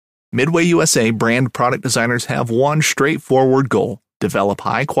Midway USA brand product designers have one straightforward goal: develop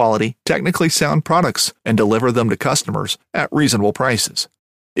high-quality, technically sound products and deliver them to customers at reasonable prices.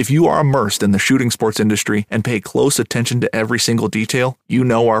 If you are immersed in the shooting sports industry and pay close attention to every single detail, you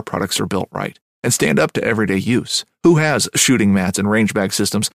know our products are built right and stand up to everyday use. Who has shooting mats and range bag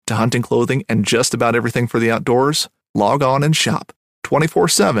systems to hunting clothing and just about everything for the outdoors? Log on and shop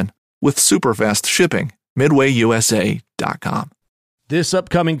 24/7 with super fast shipping. MidwayUSA.com. This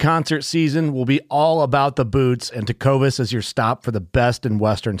upcoming concert season will be all about the boots, and Tecovas is your stop for the best in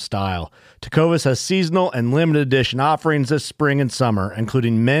Western style. Tecovas has seasonal and limited edition offerings this spring and summer,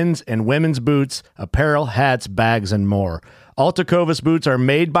 including men's and women's boots, apparel, hats, bags, and more. All Tecovas boots are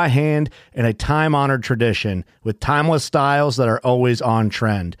made by hand in a time-honored tradition with timeless styles that are always on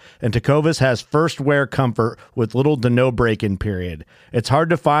trend. And Tecovas has first wear comfort with little to no break-in period. It's hard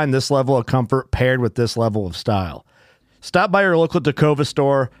to find this level of comfort paired with this level of style. Stop by your local Tecovas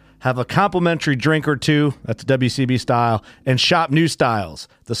store, have a complimentary drink or two, that's WCB style, and shop new styles.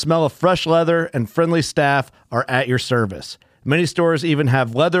 The smell of fresh leather and friendly staff are at your service. Many stores even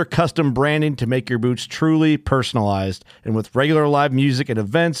have leather custom branding to make your boots truly personalized. And with regular live music and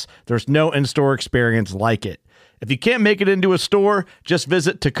events, there's no in-store experience like it. If you can't make it into a store, just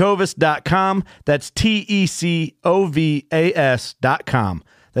visit Tecovas.com. That's TECOVAS.com.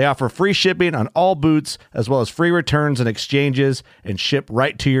 They offer free shipping on all boots, as well as free returns and exchanges, and ship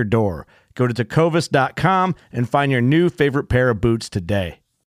right to your door. Go to Tecovas.com and find your new favorite pair of boots today.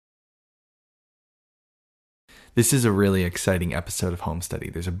 This is a really exciting episode of Home Study.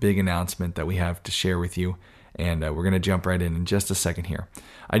 There's a big announcement that we have to share with you, and we're going to jump right in just a second here.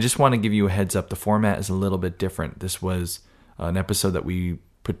 I just want to give you a heads up. The format is a little bit different. This was an episode that we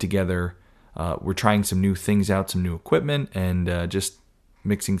put together. We're trying some new things out, some new equipment, and just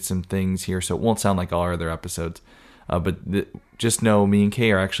mixing some things here, so it won't sound like all our other episodes. Just know me and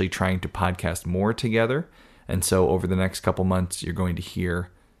Kay are actually trying to podcast more together, and so over the next couple months, you're going to hear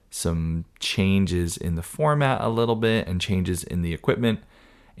some changes in the format a little bit and changes in the equipment,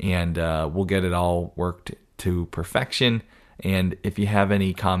 and we'll get it all worked to perfection. And if you have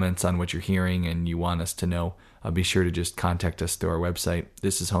any comments on what you're hearing and you want us to know, be sure to just contact us through our website,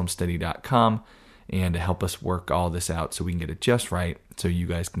 thisishomesteady.com, and to help us work all this out so we can get it just right, so you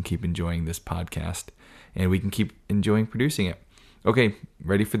guys can keep enjoying this podcast and we can keep enjoying producing it. Okay,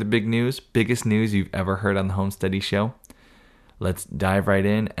 ready for the big news? Biggest news you've ever heard on the Home Study Show? Let's dive right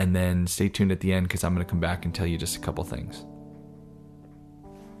in, and then stay tuned at the end because I'm going to come back and tell you just a couple things.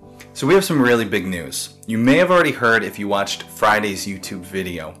 So we have some really big news. You may have already heard if you watched Friday's YouTube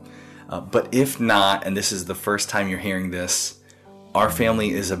video, but if not, and this is the first time you're hearing this, our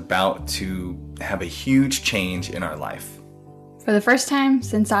family is about to have a huge change in our life. For the first time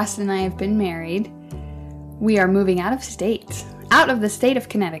since Austin and I have been married, we are moving out of state. Out of the state of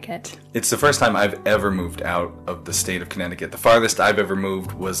Connecticut. It's the first time I've ever moved out of the state of Connecticut. The farthest I've ever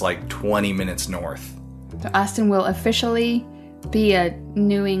moved was like 20 minutes north. So Austin will officially be a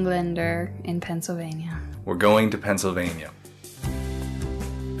New Englander in Pennsylvania. We're going to Pennsylvania.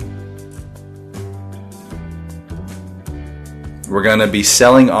 We're going to be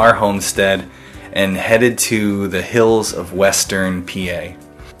selling our homestead and headed to the hills of Western PA.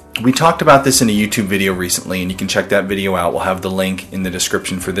 We talked about this in a YouTube video recently, and you can check that video out. We'll have the link in the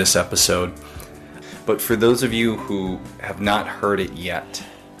description for this episode. But for those of you who have not heard it yet,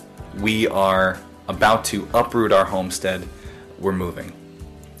 we are about to uproot our homestead. We're moving.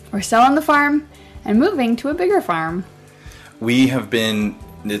 We're selling the farm and moving to a bigger farm. We have been,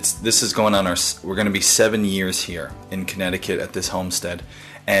 this is going on we're going to be 7 years here in Connecticut at this homestead.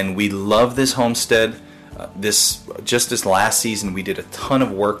 And we love this homestead. This last season, we did a ton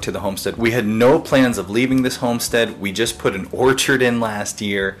of work to the homestead. We had no plans of leaving this homestead. We just put an orchard in last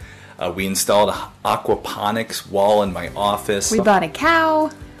year. We installed an aquaponics wall in my office. We bought a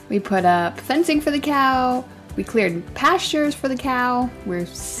cow. We put up fencing for the cow. We cleared pastures for the cow. We're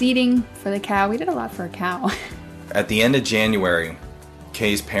seeding for the cow. We did a lot for a cow. At the end of January,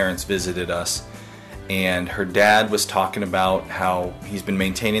 Kay's parents visited us, and her dad was talking about how he's been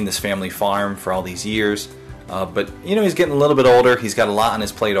maintaining this family farm for all these years. But, he's getting a little bit older. He's got a lot on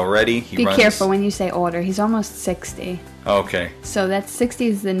his plate already. Be careful when you say older. He's almost 60. Okay. So that's 60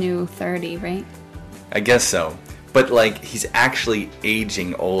 is the new 30, right? I guess so. But, he's actually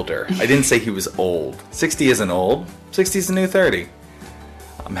aging older. I didn't say he was old. 60 isn't old. 60 is the new 30.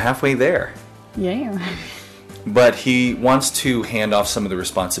 I'm halfway there. Yeah. But he wants to hand off some of the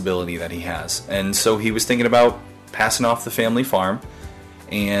responsibility that he has. And so he was thinking about passing off the family farm.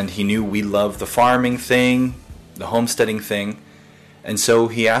 And he knew we love the farming thing, the homesteading thing. And so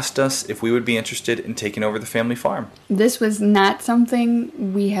he asked us if we would be interested in taking over the family farm. This was not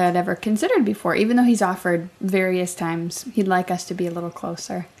something we had ever considered before, even though he's offered various times he'd like us to be a little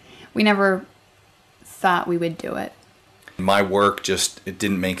closer. We never thought we would do it. My work it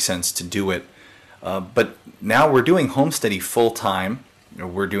didn't make sense to do it. But now we're doing Homesteady full time.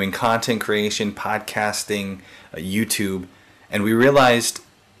 We're doing content creation, podcasting, YouTube, and we realized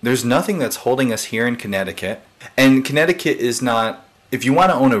there's nothing that's holding us here in Connecticut. And Connecticut is not, if you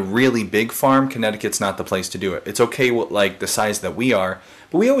want to own a really big farm, Connecticut's not the place to do it. It's okay with like the size that we are,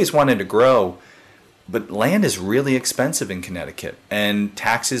 but we always wanted to grow. But land is really expensive in Connecticut, and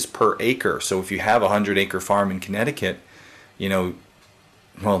taxes per acre. So if you have a 100-acre farm in Connecticut,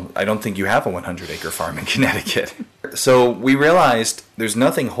 well, I don't think you have a 100-acre farm in Connecticut. So we realized there's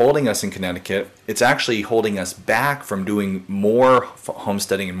nothing holding us in Connecticut. It's actually holding us back from doing more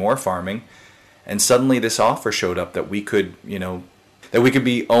homesteading and more farming. And suddenly this offer showed up that we could, that we could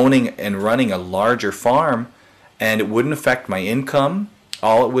be owning and running a larger farm, and it wouldn't affect my income.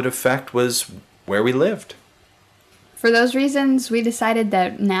 All it would affect was where we lived. For those reasons, we decided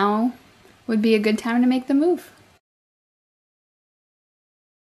that now would be a good time to make the move.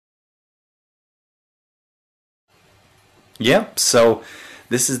 Yep, so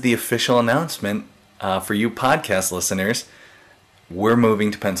this is the official announcement for you podcast listeners. We're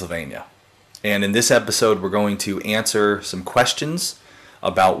moving to Pennsylvania. And in this episode, we're going to answer some questions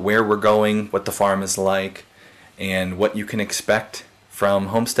about where we're going, what the farm is like, and what you can expect from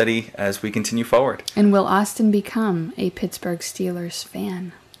Homesteady as we continue forward. And will Austin become a Pittsburgh Steelers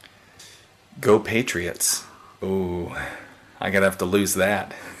fan? Go Patriots. Ooh, I gotta have to lose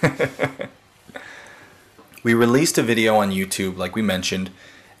that. We released a video on YouTube, like we mentioned,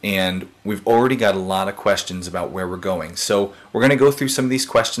 and we've already got a lot of questions about where we're going. So we're going to go through some of these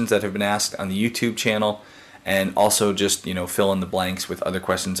questions that have been asked on the YouTube channel, and also just, fill in the blanks with other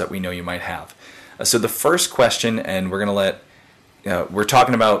questions that we know you might have. So the first question, and we're going to we're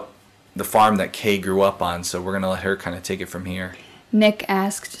talking about the farm that Kay grew up on, so we're going to let her kind of take it from here. Nick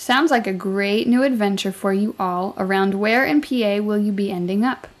asked, sounds like a great new adventure for you all. Around where in PA will you be ending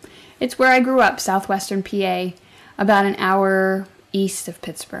up? It's where I grew up, southwestern PA, about an hour east of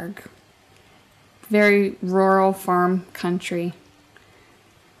Pittsburgh. Very rural farm country.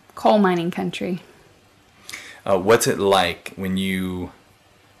 Coal mining country. What's it like when you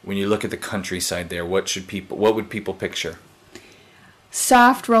look at the countryside there? What would people picture?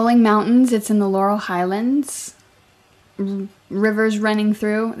 Soft rolling mountains. It's in the Laurel Highlands. Rivers running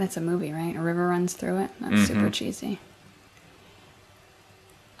through. That's a movie, right? A river runs through it. That's super cheesy.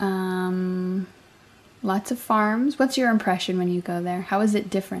 Lots of farms. What's your impression when you go there? How is it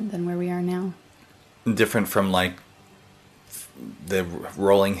different than where we are now? Different from like the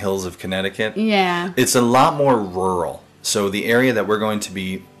rolling hills of Connecticut? Yeah. It's a lot more rural. So the area that we're going to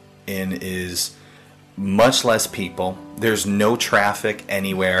be in is much less people. There's no traffic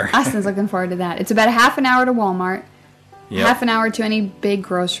anywhere. Austin's looking forward to that. It's about a half an hour to Walmart. Yep. Half an hour to any big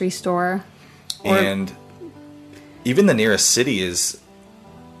grocery store. And even the nearest city is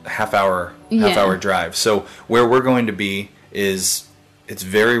half hour drive. So where we're going to be it's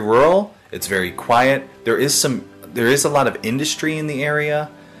very rural, it's very quiet. There is a lot of industry in the area.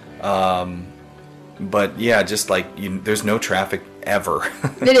 But yeah, just like there's no traffic ever.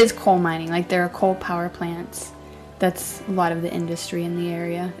 It is coal mining, like there are coal power plants. That's a lot of the industry in the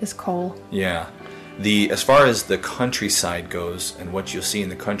area is coal. Yeah. As far as the countryside goes and what you'll see in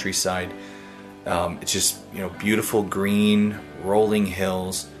the countryside, it's just, beautiful green rolling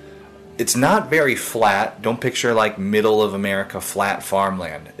hills. It's not very flat. Don't picture like middle of America flat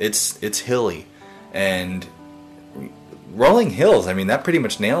farmland. It's hilly and rolling hills. I mean, that pretty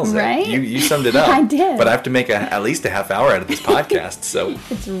much nails it. Right? You summed it up. I did. But I have to make at least a half hour out of this podcast. So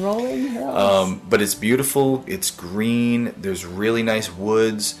it's rolling hills. But it's beautiful. It's green. There's really nice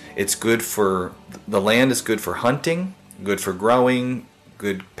woods. The land is good for hunting, good for growing,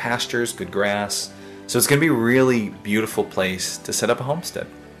 good pastures, good grass. So it's going to be a really beautiful place to set up a homestead.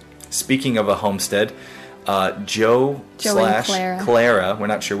 Speaking of a homestead, Joe / Clara, we're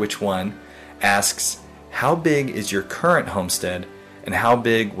not sure which one, asks, how big is your current homestead and how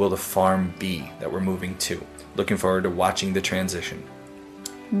big will the farm be that we're moving to? Looking forward to watching the transition.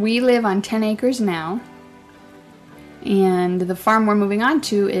 We live on 10 acres now, and the farm we're moving on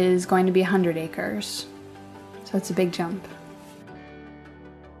to is going to be 100 acres. So it's a big jump.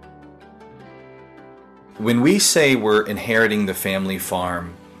 When we say we're inheriting the family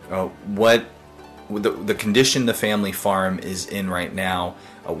farm, what the condition the family farm is in right now,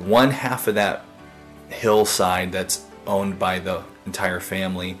 one half of that hillside that's owned by the entire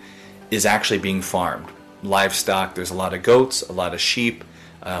family is actually being farmed. livestock. There's a lot of goats, a lot of sheep,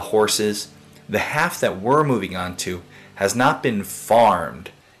 horses. The half that we're moving on to has not been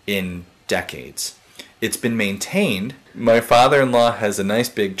farmed in decades. It's been maintained. My father-in-law has a nice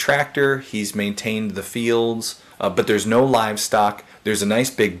big tractor. He's maintained the fields, but there's no livestock. There's a nice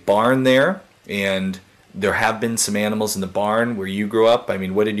big barn there, and there have been some animals in the barn where you grew up. I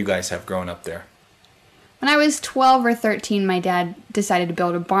mean, what did you guys have growing up there? When I was 12 or 13, my dad decided to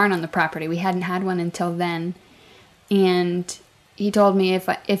build a barn on the property. We hadn't had one until then. And he told me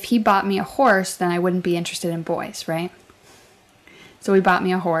if he bought me a horse, then I wouldn't be interested in boys, right? So he bought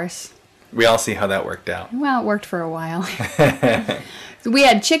me a horse. We all see how that worked out. Well, it worked for a while. So we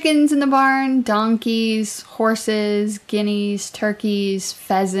had chickens in the barn, donkeys, horses, guineas, turkeys,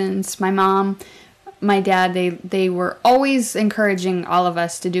 pheasants. My mom, my dad, they were always encouraging all of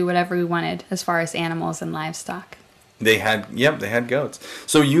us to do whatever we wanted as far as animals and livestock. They had goats.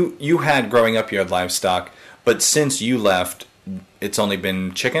 So you had, growing up, you had livestock, but since you left, it's only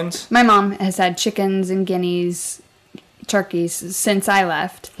been chickens? My mom has had chickens and guineas, turkeys since I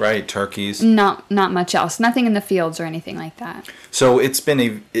left. Right, turkeys. Not much else. Nothing in the fields or anything like that. So it's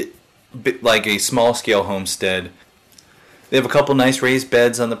been like a small-scale homestead. They have a couple nice raised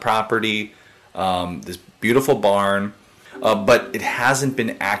beds on the property, this beautiful barn, but it hasn't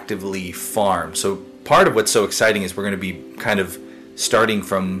been actively farmed. So part of what's so exciting is we're going to be kind of starting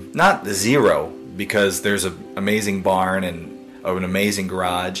from not zero, because there's an amazing barn and an amazing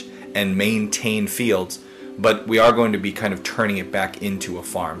garage and maintained fields, but we are going to be kind of turning it back into a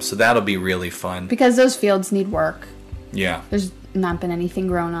farm. So that'll be really fun. Because those fields need work. Yeah. There's not been anything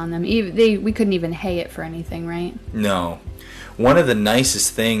grown on them. We couldn't even hay it for anything, right? No. One of the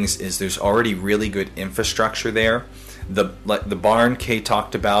nicest things is there's already really good infrastructure there. The barn Kay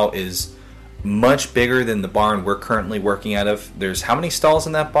talked about is much bigger than the barn we're currently working out of. There's how many stalls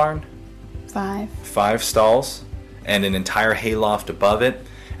in that barn? 5. 5 stalls and an entire hayloft above it.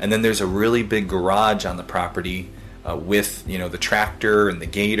 And then there's a really big garage on the property with, the tractor and the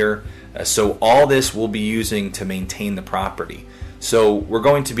gator. So all this we'll be using to maintain the property. So we're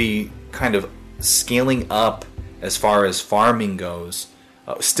going to be kind of scaling up as far as farming goes.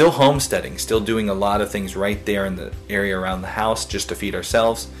 Still homesteading, still doing a lot of things right there in the area around the house just to feed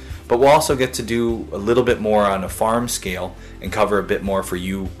ourselves. But we'll also get to do a little bit more on a farm scale and cover a bit more for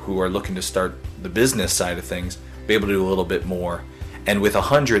you who are looking to start the business side of things, be able to do a little bit more. And with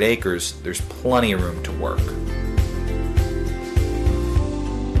 100 acres, there's plenty of room to work.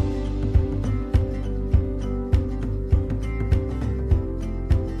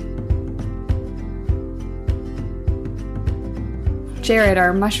 Jared,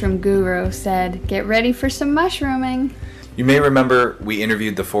 our mushroom guru, said, "Get ready for some mushrooming." You may remember we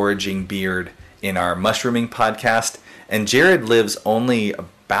interviewed the Foraging Beard in our mushrooming podcast, and Jared lives only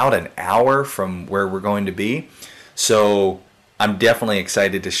about an hour from where we're going to be. So I'm definitely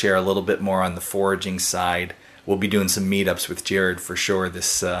excited to share a little bit more on the foraging side. We'll be doing some meetups with Jared for sure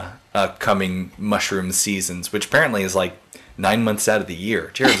this upcoming mushroom seasons, which apparently is like 9 months out of the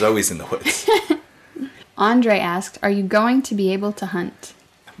year. Jared's always in the woods. Andre asked, "Are you going to be able to hunt?"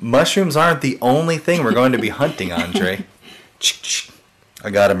 Mushrooms aren't the only thing we're going to be hunting, Andre. I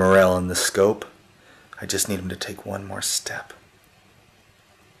got a morel in the scope. I just need him to take one more step.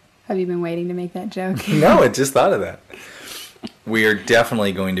 Have you been waiting to make that joke? No, I just thought of that. We are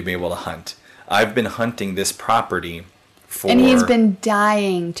definitely going to be able to hunt. I've been hunting this property for... And he's been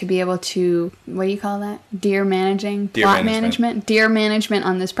dying to be able to, what do you call that? Deer management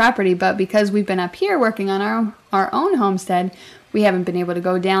on this property. But because we've been up here working on our own homestead, we haven't been able to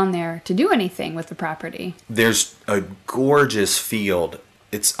go down there to do anything with the property. There's a gorgeous field.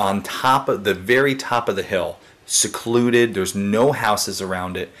 It's on the very top of the hill, secluded. There's no houses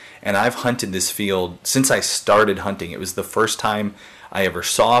around it. And I've hunted this field since I started hunting. It was the first time I ever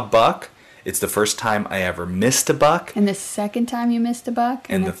saw a buck. It's the first time I ever missed a buck. And the second time you missed a buck?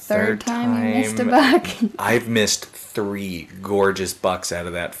 And the third time you missed a buck? I've missed 3 gorgeous bucks out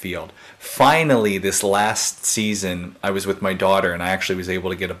of that field. Finally, this last season, I was with my daughter, and I actually was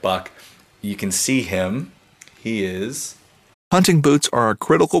able to get a buck. You can see him. He is... Hunting boots are a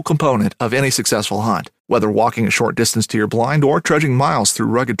critical component of any successful hunt. Whether walking a short distance to your blind or trudging miles through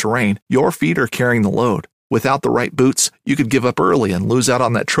rugged terrain, your feet are carrying the load. Without the right boots, you could give up early and lose out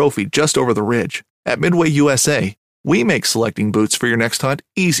on that trophy just over the ridge. At Midway USA, we make selecting boots for your next hunt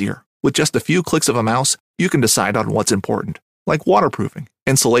easier. With just a few clicks of a mouse, you can decide on what's important, like waterproofing,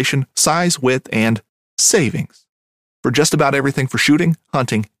 insulation, size, width, and savings. For just about everything for shooting,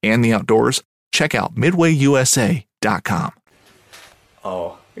 hunting, and the outdoors, check out MidwayUSA.com.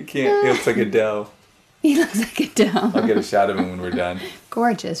 Oh, I can't. He looks like a doe. He looks like a doe. I'll get a shot of him when we're done.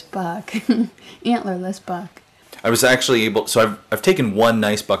 Gorgeous buck. Antlerless buck. I was actually able, so I've taken one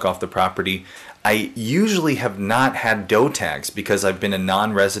nice buck off the property. I usually have not had doe tags because I've been a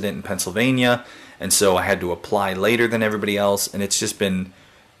non-resident in Pennsylvania, and so I had to apply later than everybody else, and it's just been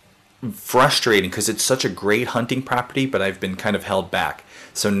frustrating because it's such a great hunting property, but I've been kind of held back.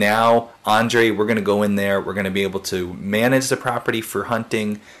 So now, Andre, we're going to go in there. We're going to be able to manage the property for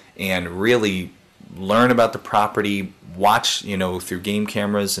hunting and really learn about the property, watch, through game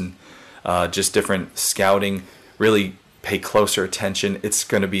cameras and just different scouting, really pay closer attention. It's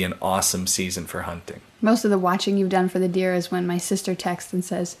going to be an awesome season for hunting. Most of the watching you've done for the deer is when my sister texts and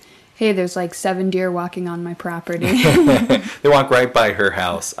says, hey, there's like 7 deer walking on my property. They walk right by her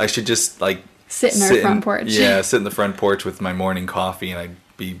house. I should just sit in her front porch. Yeah, sit in the front porch with my morning coffee, and I'd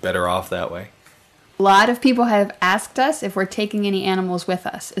be better off that way. A lot of people have asked us if we're taking any animals with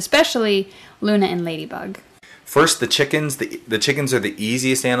us, especially Luna and Ladybug. First, the chickens. The chickens are the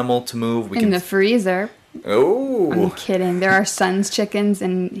easiest animal to move. In the freezer. Oh. I'm kidding. They're our son's chickens,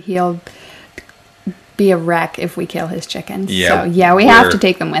 and he'll be a wreck if we kill his chickens. Yeah, so, yeah, we have to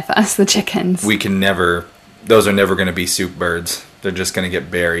take them with us, the chickens. We can never... Those are never going to be soup birds. They're just going to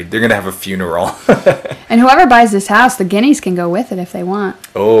get buried. They're going to have a funeral. And whoever buys this house, the guineas can go with it if they want.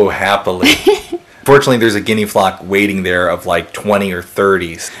 Oh, happily. Fortunately, there's a guinea flock waiting there of like 20 or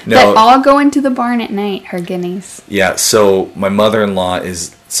 30. That all go into the barn at night, her guineas. Yeah, so my mother-in-law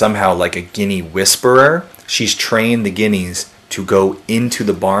is somehow like a guinea whisperer. She's trained the guineas to go into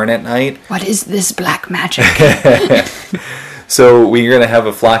the barn at night. What is this black magic? So we're going to have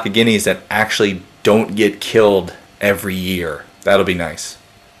a flock of guineas that actually don't get killed every year. That'll be nice.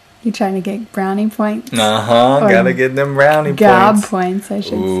 You trying to get brownie points? Gotta get them brownie gob points. points, I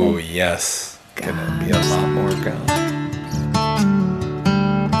should say. Ooh, yes. Gonna be a lot more gob.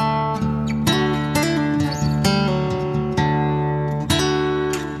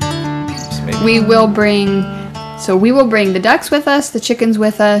 We will bring the ducks with us, the chickens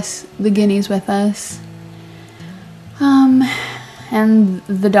with us, the guineas with us, and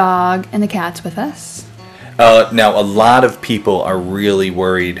the dog and the cats with us. Now, a lot of people are really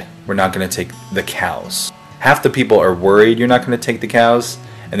worried we're not going to take the cows. Half the people are worried you're not going to take the cows,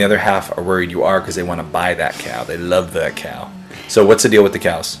 and the other half are worried you are because they want to buy that cow. They love that cow. So what's the deal with the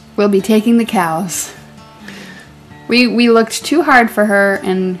cows? We'll be taking the cows. We looked too hard for her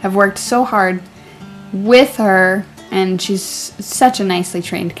and have worked so hard with her, and she's such a nicely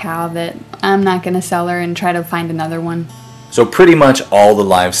trained cow that I'm not going to sell her and try to find another one. So pretty much all the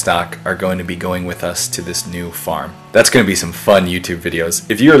livestock are going to be going with us to this new farm. That's going to be some fun YouTube videos.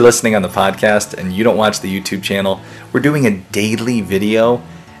 If you're listening on the podcast and you don't watch the YouTube channel, we're doing a daily video,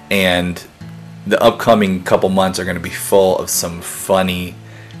 and the upcoming couple months are going to be full of some funny,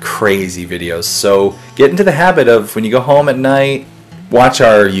 crazy videos. So get into the habit of, when you go home at night, watch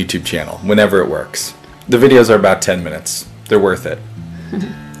our YouTube channel whenever it works. The videos are about 10 minutes. They're worth it,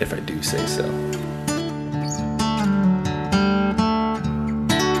 if I do say so.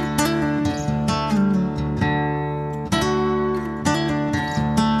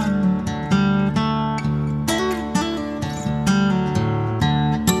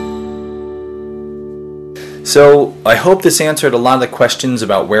 So I hope this answered a lot of the questions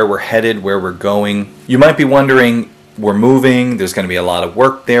about where we're headed, where we're going. You might be wondering, we're moving, there's going to be a lot of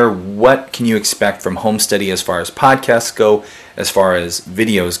work there. What can you expect from Homesteady as far as podcasts go, as far as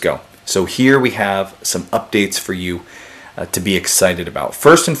videos go? So here we have some updates for you to be excited about.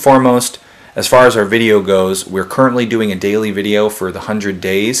 First and foremost, as far as our video goes, we're currently doing a daily video for the 100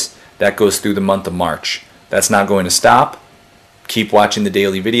 days. That goes through the month of March. That's not going to stop. Keep watching the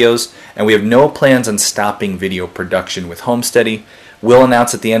daily videos, and we have no plans on stopping video production with Homesteady. We'll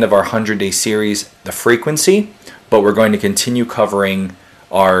announce at the end of our 100-day series the frequency, but we're going to continue covering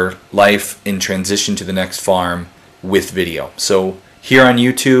our life in transition to the next farm with video. So here on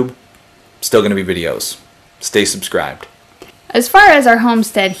YouTube, still going to be videos. Stay subscribed. As far as our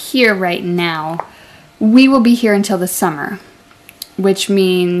homestead here right now, we will be here until the summer, which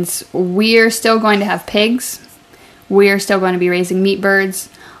means we're still going to have pigs. We're still going to be raising meat birds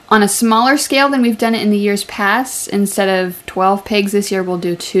on a smaller scale than we've done it in the years past. Instead of 12 pigs this year, we'll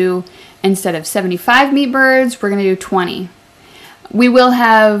do 2. Instead of 75 meat birds, we're going to do 20. We will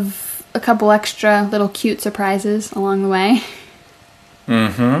have a couple extra little cute surprises along the way.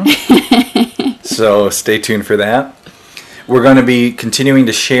 So stay tuned for that. We're going to be continuing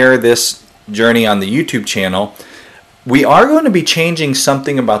to share this journey on the YouTube channel. We are going to be changing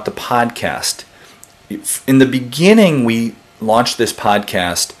something about the podcast. In the beginning, we launched this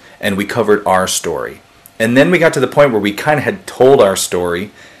podcast and we covered our story. And then we got to the point where we kind of had told our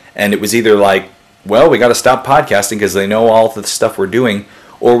story, and it was either like well, we got to stop podcasting because they know all the stuff we're doing,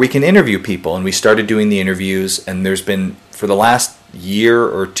 or we can interview people. And we started doing the interviews, and there's been, for the last year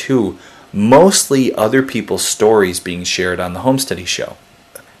or two, mostly other people's stories being shared on the Homesteady Show.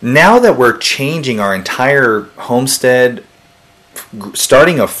 Now that we're changing our entire homestead,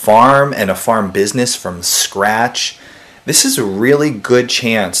 starting a farm and a farm business from scratch, this is a really good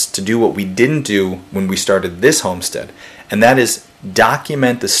chance to do what we didn't do when we started this homestead, and that is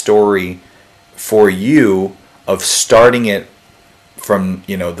document the story for you of starting it from,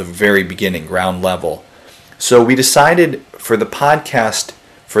 the very beginning, ground level. So we decided for the podcast,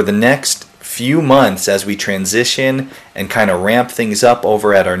 for the next few months as we transition and kind of ramp things up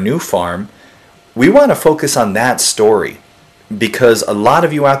over at our new farm, we want to focus on that story, because a lot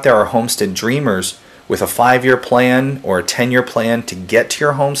of you out there are homestead dreamers with a 5-year plan or a 10-year plan to get to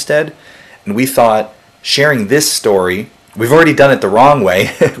your homestead. And we thought sharing this story, we've already done it the wrong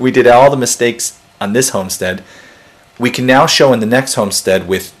way. We did all the mistakes on this homestead. We can now show in the next homestead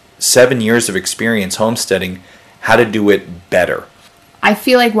with 7 years of experience homesteading how to do it better. I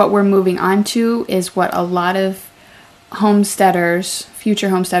feel like what we're moving on to is what a lot of homesteaders, future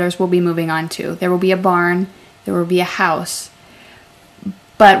homesteaders, will be moving on to. There will be a barn, there will be a house,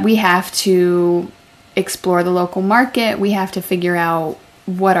 but we have to explore the local market. We have to figure out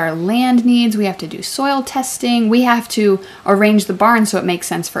what our land needs. We have to do soil testing. We have to arrange the barn so it makes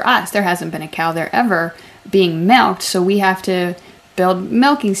sense for us. There hasn't been a cow there ever being milked, so we have to build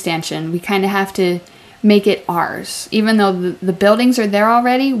milking stanchion. We kind of have to make it ours. Even though the buildings are there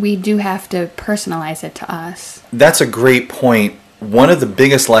already, we do have to personalize it to us. That's a great point. One of the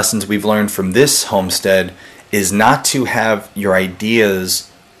biggest lessons we've learned from this homestead is not to have your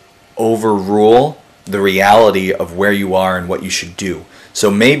ideas overrule the reality of where you are and what you should do.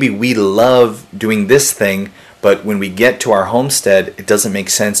 So maybe we love doing this thing, but when we get to our homestead, it doesn't make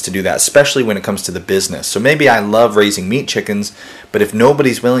sense to do that, especially when it comes to the business. So maybe I love raising meat chickens, but if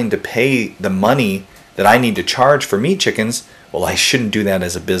nobody's willing to pay the money that I need to charge for meat chickens, well, I shouldn't do that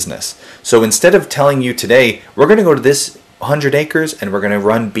as a business. So instead of telling you today, we're going to go to this 100 acres and we're going to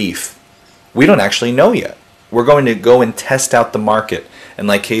run beef, we don't actually know yet. We're going to go and test out the market. And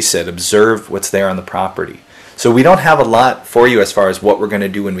like Kay said, observe what's there on the property. So we don't have a lot for you as far as what we're going to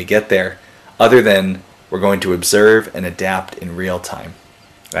do when we get there, other than we're going to observe and adapt in real time.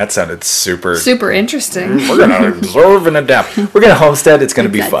 That sounded super interesting. We're going to observe and adapt. We're going to homestead. It's going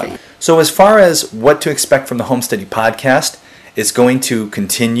to be fun. So as far as what to expect from the Homesteady podcast, it's going to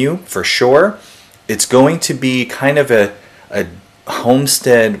continue for sure. It's going to be kind of a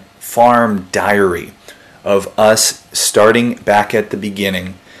homestead farm diary of us starting back at the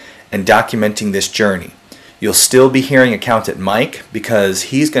beginning and documenting this journey. You'll still be hearing Accountant Mike because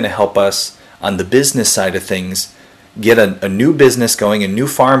he's going to help us on the business side of things get a new business going, a new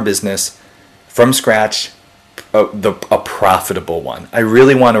farm business from scratch, a profitable one. I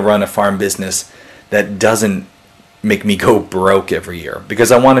really want to run a farm business that doesn't make me go broke every year,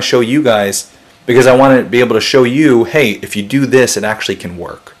 because I want to show you guys, because I want to be able to show you, hey, if you do this, it actually can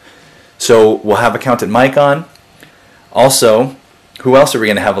work. So we'll have Accountant Mike on. Also, who else are we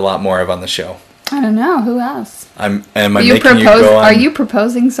going to have a lot more of on the show? I don't know. Who else? Am I making you go on? Are you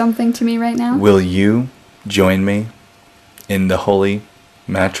proposing something to me right now? Will you join me in the holy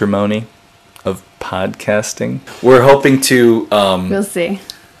matrimony of podcasting? We're hoping to... we'll see.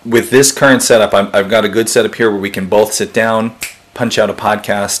 With this current setup, I've got a good setup here where we can both sit down, punch out a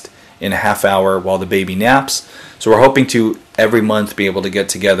podcast in a half hour while the baby naps. So we're hoping to every month be able to get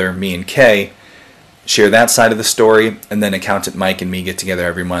together, me and Kay, share that side of the story, and then Accountant Mike and me get together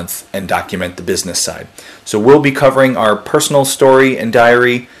every month and document the business side. So we'll be covering our personal story and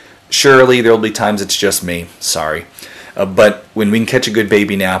diary. Surely there will be times it's just me. Sorry. But when we can catch a good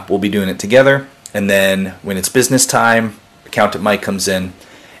baby nap, we'll be doing it together. And then when it's business time, Accountant Mike comes in.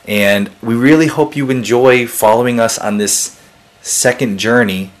 And we really hope you enjoy following us on this second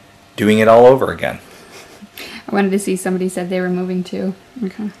journey, doing it all over again. I wanted to see, somebody said they were moving too.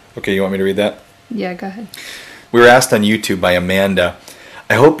 Okay, you want me to read that? Yeah, go ahead. We were asked on YouTube by Amanda,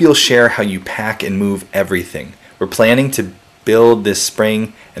 I hope you'll share how you pack and move everything. We're planning to build this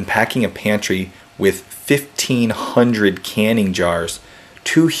spring and packing a pantry with 1,500 canning jars,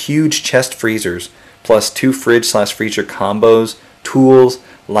 2 huge chest freezers, plus 2 fridge/freezer combos, tools,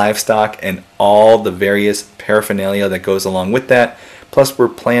 livestock, and all the various paraphernalia that goes along with that. Plus, we're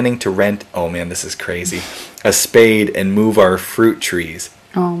planning to rent, oh man, this is crazy, a spade and move our fruit trees.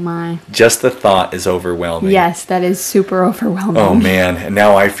 Oh my. Just the thought is overwhelming. Yes, that is super overwhelming. Oh man, and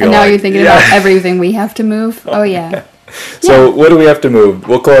now I feel and now like... you're thinking about everything we have to move? Oh yeah. So what do we have to move?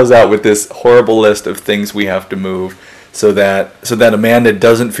 We'll close out with this horrible list of things we have to move so that Amanda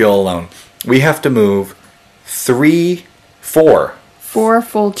doesn't feel alone. we have to move 4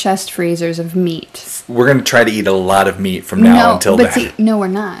 full chest freezers of meat. We're going to try to eat a lot of meat from now until then. No, we're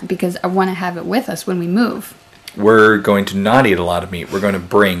not, because I want to have it with us when we move. We're going to not eat a lot of meat. We're going to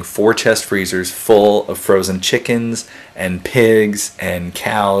bring 4 chest freezers full of frozen chickens and pigs and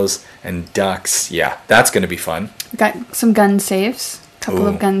cows and ducks. Yeah, that's going to be fun. Got some gun safes, a couple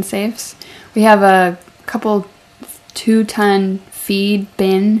of gun safes. We have a couple 2-ton feed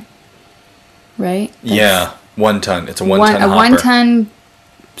bin, right? Yeah, 1 ton. It's a 1 ton hopper. A 1 ton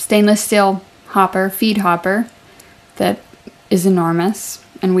stainless steel feed hopper that is enormous,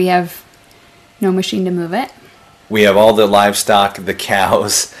 and we have no machine to move it. We have all the livestock, the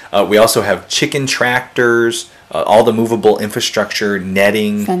cows. We also have chicken tractors, all the movable infrastructure,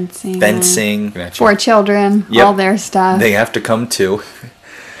 netting, fencing. 4 children, yep. All their stuff. They have to come too.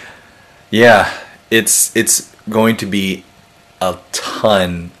 Yeah, it's going to be a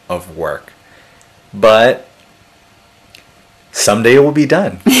ton of work. But someday it will be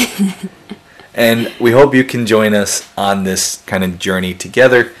done. And we hope you can join us on this kind of journey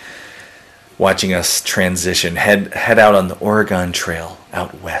together, watching us transition, head out on the Oregon Trail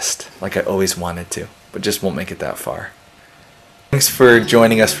out west, like I always wanted to, but just won't make it that far. Thanks for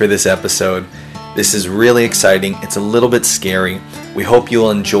joining us for this episode. This is really exciting. It's a little bit scary. We hope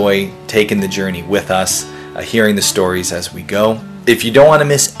you'll enjoy taking the journey with us, hearing the stories as we go. If you don't want to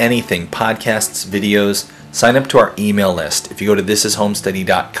miss anything, podcasts, videos, sign up to our email list. If you go to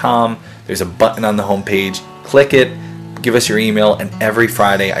thisishomesteady.com, there's a button on the homepage. Click it, give us your email, and every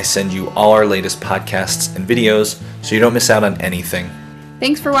Friday I send you all our latest podcasts and videos so you don't miss out on anything.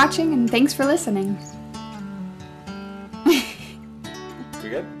 Thanks for watching, and thanks for listening. We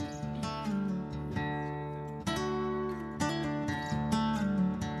good?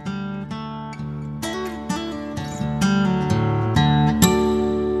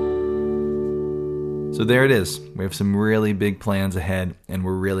 So there it is. We have some really big plans ahead, and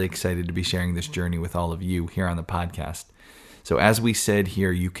we're really excited to be sharing this journey with all of you here on the podcast. So as we said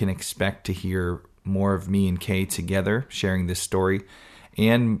here, you can expect to hear more of me and Kay together sharing this story,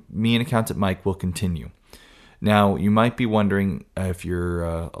 and me and Accountant Mike will continue. Now, you might be wondering, if you're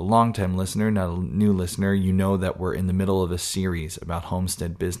a longtime listener, not a new listener, you know that we're in the middle of a series about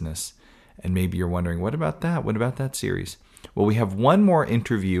homestead business. And maybe you're wondering, what about that? What about that series? Well, we have one more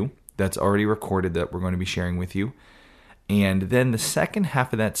interview that's already recorded that we're going to be sharing with you. And then the second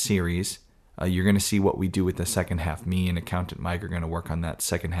half of that series, you're going to see what we do with the second half. Me and Accountant Mike are going to work on that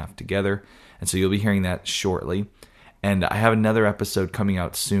second half together. And so you'll be hearing that shortly. And I have another episode coming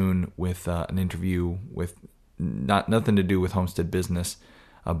out soon with an interview with nothing to do with homestead business,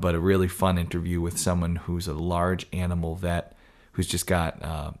 but a really fun interview with someone who's a large animal vet who's just got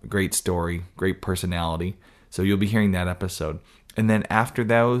a great story, great personality. So you'll be hearing that episode. And then after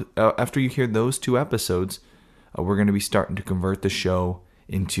you hear those 2 episodes, we're going to be starting to convert the show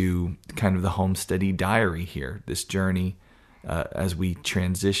into kind of the homesteady diary here, this journey as we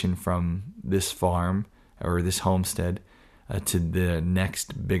transition from this farm or this homestead to the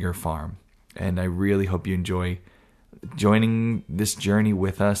next bigger farm. And I really hope you enjoy joining this journey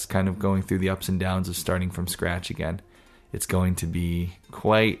with us, kind of going through the ups and downs of starting from scratch again. It's going to be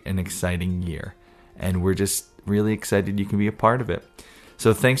quite an exciting year, and we're just really excited you can be a part of it.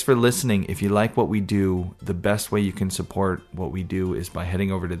 So thanks for listening. If you like what we do, the best way you can support what we do is by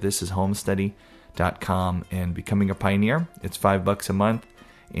heading over to thisishomesteady.com and becoming a pioneer. It's $5 a month,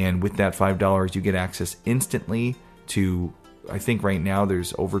 and with that $5 you get access instantly to, I think right now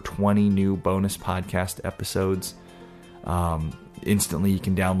there's over 20 new bonus podcast episodes. Instantly you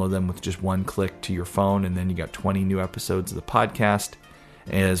can download them with just one click to your phone, and then you got 20 new episodes of the podcast,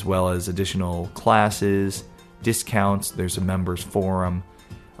 as well as additional classes, discounts. There's a members forum,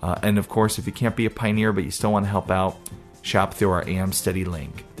 and of course, if you can't be a pioneer but you still want to help out, shop through our AmSteady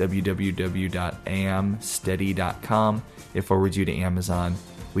link, www.amsteady.com. It forwards you to Amazon.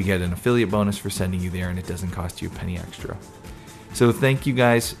 We get an affiliate bonus for sending you there, and it doesn't cost you a penny extra. So thank you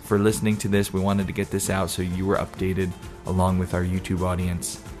guys for listening to this. We wanted to get this out so you were updated along with our YouTube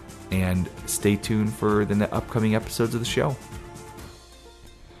audience, and stay tuned for the upcoming episodes of the show.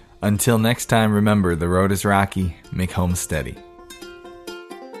 Until next time, remember, the road is rocky. Make home steady.